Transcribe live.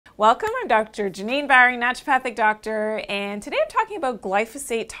Welcome, I'm Dr. Janine Bowring, naturopathic doctor, and today I'm talking about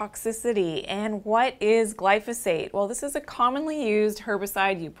glyphosate toxicity. And what is glyphosate? Well, this is a commonly used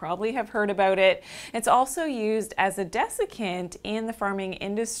herbicide. You probably have heard about it. It's also used as a desiccant in the farming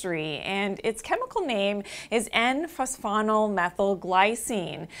industry, and its chemical name is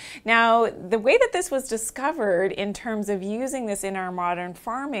N-phosphonyl-methylglycine. Now, the way that this was discovered in terms of using this in our modern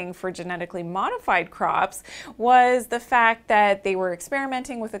farming for genetically modified crops was the fact that they were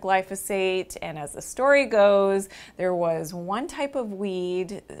experimenting with the glyphosate, and as the story goes, there was one type of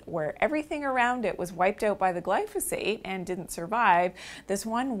weed where everything around it was wiped out by the glyphosate and didn't survive. This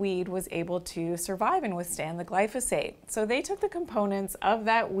one weed was able to survive and withstand the glyphosate. So they took the components of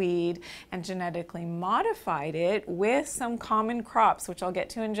that weed and genetically modified it with some common crops, which I'll get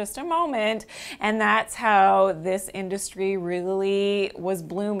to in just a moment, and that's how this industry really was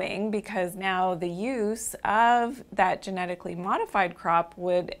blooming, because now the use of that genetically modified crop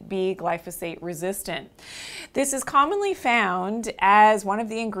would be glyphosate resistant. This is commonly found as one of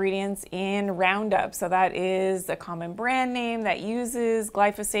the ingredients in Roundup. So that is a common brand name that uses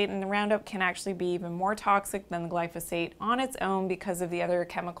glyphosate, and the Roundup can actually be even more toxic than the glyphosate on its own because of the other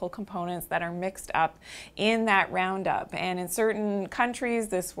chemical components that are mixed up in that Roundup. And in certain countries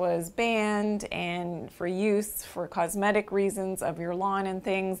this was banned, and for use for cosmetic reasons of your lawn and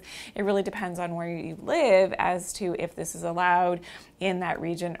things, it really depends on where you live as to if this is allowed in that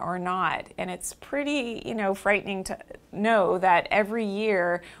region or not. And it's pretty, frightening to know that every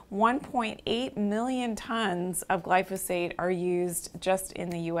year 1.8 million tons of glyphosate are used just in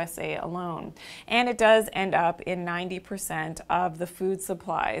the USA alone. And it does end up in 90% of the food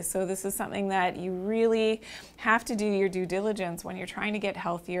supply. So this is something that you really have to do your due diligence when you're trying to get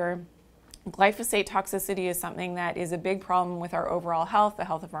healthier. Glyphosate toxicity is something that is a big problem with our overall health, the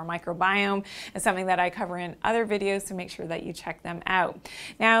health of our microbiome. It's something that I cover in other videos, so make sure that you check them out.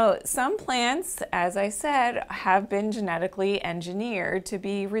 Now, some plants, as I said, have been genetically engineered to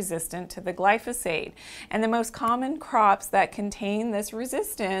be resistant to the glyphosate. And the most common crops that contain this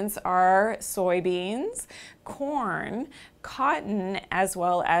resistance are soybeans, corn, cotton, as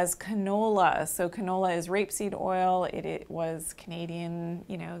well as canola. So canola is rapeseed oil. It was Canadian,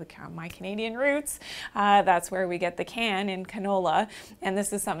 my Canadian roots. That's where we get the can in canola. And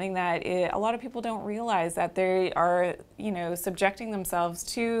this is something that a lot of people don't realize, that they are, subjecting themselves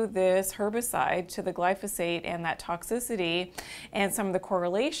to this herbicide, to the glyphosate and that toxicity. And some of the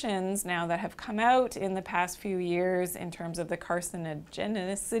correlations now that have come out in the past few years in terms of the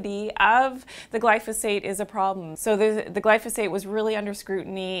carcinogenicity of the glyphosate is a problem. So the glyphosate was really under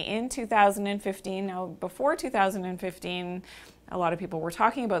scrutiny in 2015. Now, before 2015, a lot of people were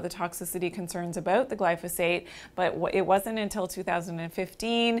talking about the toxicity concerns about the glyphosate, but it wasn't until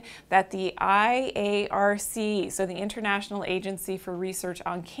 2015 that the IARC, so the International Agency for Research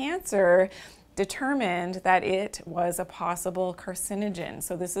on Cancer, determined that it was a possible carcinogen.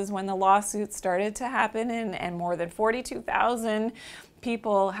 So this is when the lawsuits started to happen, and more than 42,000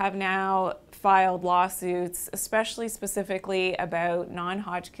 people have now filed lawsuits, especially specifically about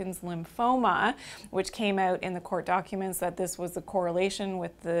non-Hodgkin's lymphoma, which came out in the court documents that this was a correlation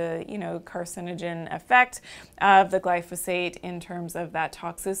with the carcinogen effect of the glyphosate in terms of that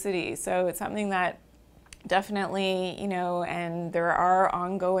toxicity. So it's something that definitely, and there are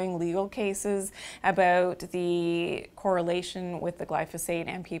ongoing legal cases about the correlation with the glyphosate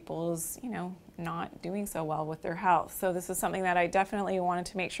and people's, not doing so well with their health. So this is something that I definitely wanted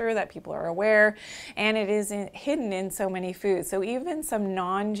to make sure that people are aware, and it is hidden in so many foods. So even some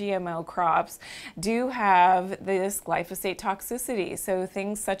non-GMO crops do have this glyphosate toxicity. So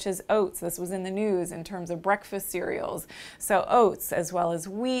things such as oats, this was in the news in terms of breakfast cereals. So oats, as well as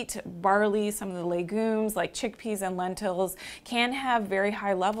wheat, barley, some of the legumes like chickpeas and lentils can have very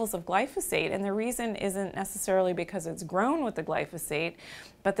high levels of glyphosate. And the reason isn't necessarily because it's grown with the glyphosate,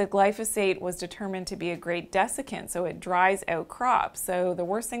 but the glyphosate was determined to be a great desiccant, so it dries out crops. So the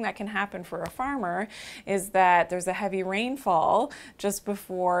worst thing that can happen for a farmer is that there's a heavy rainfall just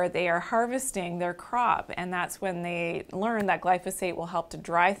before they are harvesting their crop, and that's when they learn that glyphosate will help to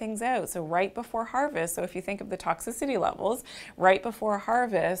dry things out. So right before harvest, so if you think of the toxicity levels, right before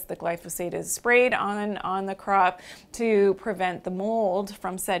harvest, the glyphosate is sprayed on the crop to prevent the mold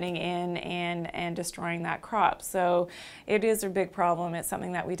from setting in and destroying that crop. So it is a big problem. It's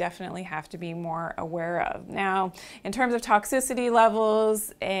something that we definitely have to be more aware of. Now, in terms of toxicity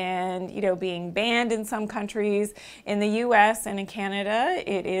levels and being banned in some countries, in the US and in Canada,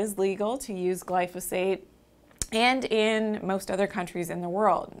 it is legal to use glyphosate and in most other countries in the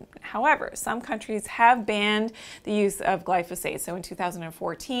world. However, some countries have banned the use of glyphosate. So in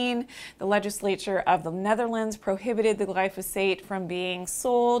 2014, the legislature of the Netherlands prohibited the glyphosate from being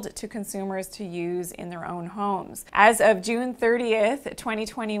sold to consumers to use in their own homes. As of June 30th,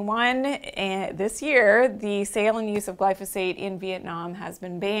 2021, this year, the sale and use of glyphosate in Vietnam has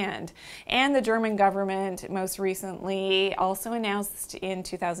been banned. And the German government most recently also announced in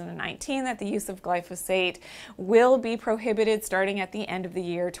 2019 that the use of glyphosate will be prohibited starting at the end of the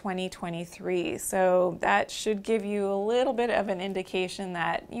year 2023. So that should give you a little bit of an indication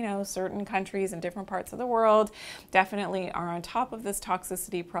that, you know, certain countries in different parts of the world definitely are on top of this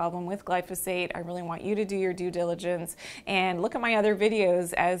toxicity problem with glyphosate. I really want you to do your due diligence and look at my other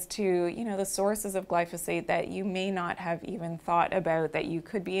videos as to, you know, the sources of glyphosate that you may not have even thought about that you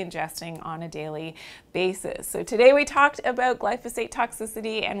could be ingesting on a daily basis. So today we talked about glyphosate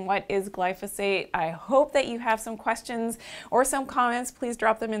toxicity and what is glyphosate. I hope that you have some questions or some comments. Please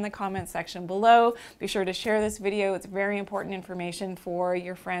drop them in the comment section below. Be sure to share this video. It's very important information for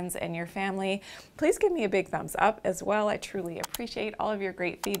your friends and your family. Please give me a big thumbs up as well. I truly appreciate all of your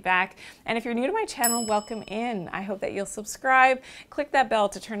great feedback. And if you're new to my channel, welcome in. I hope that you'll subscribe, click that bell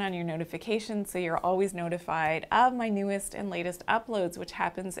to turn on your notifications so you're always notified of my newest and latest uploads, which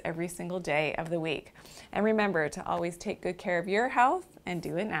happens every single day of the week. And remember to always take good care of your health and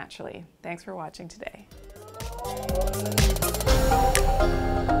do it naturally. Thanks for watching today.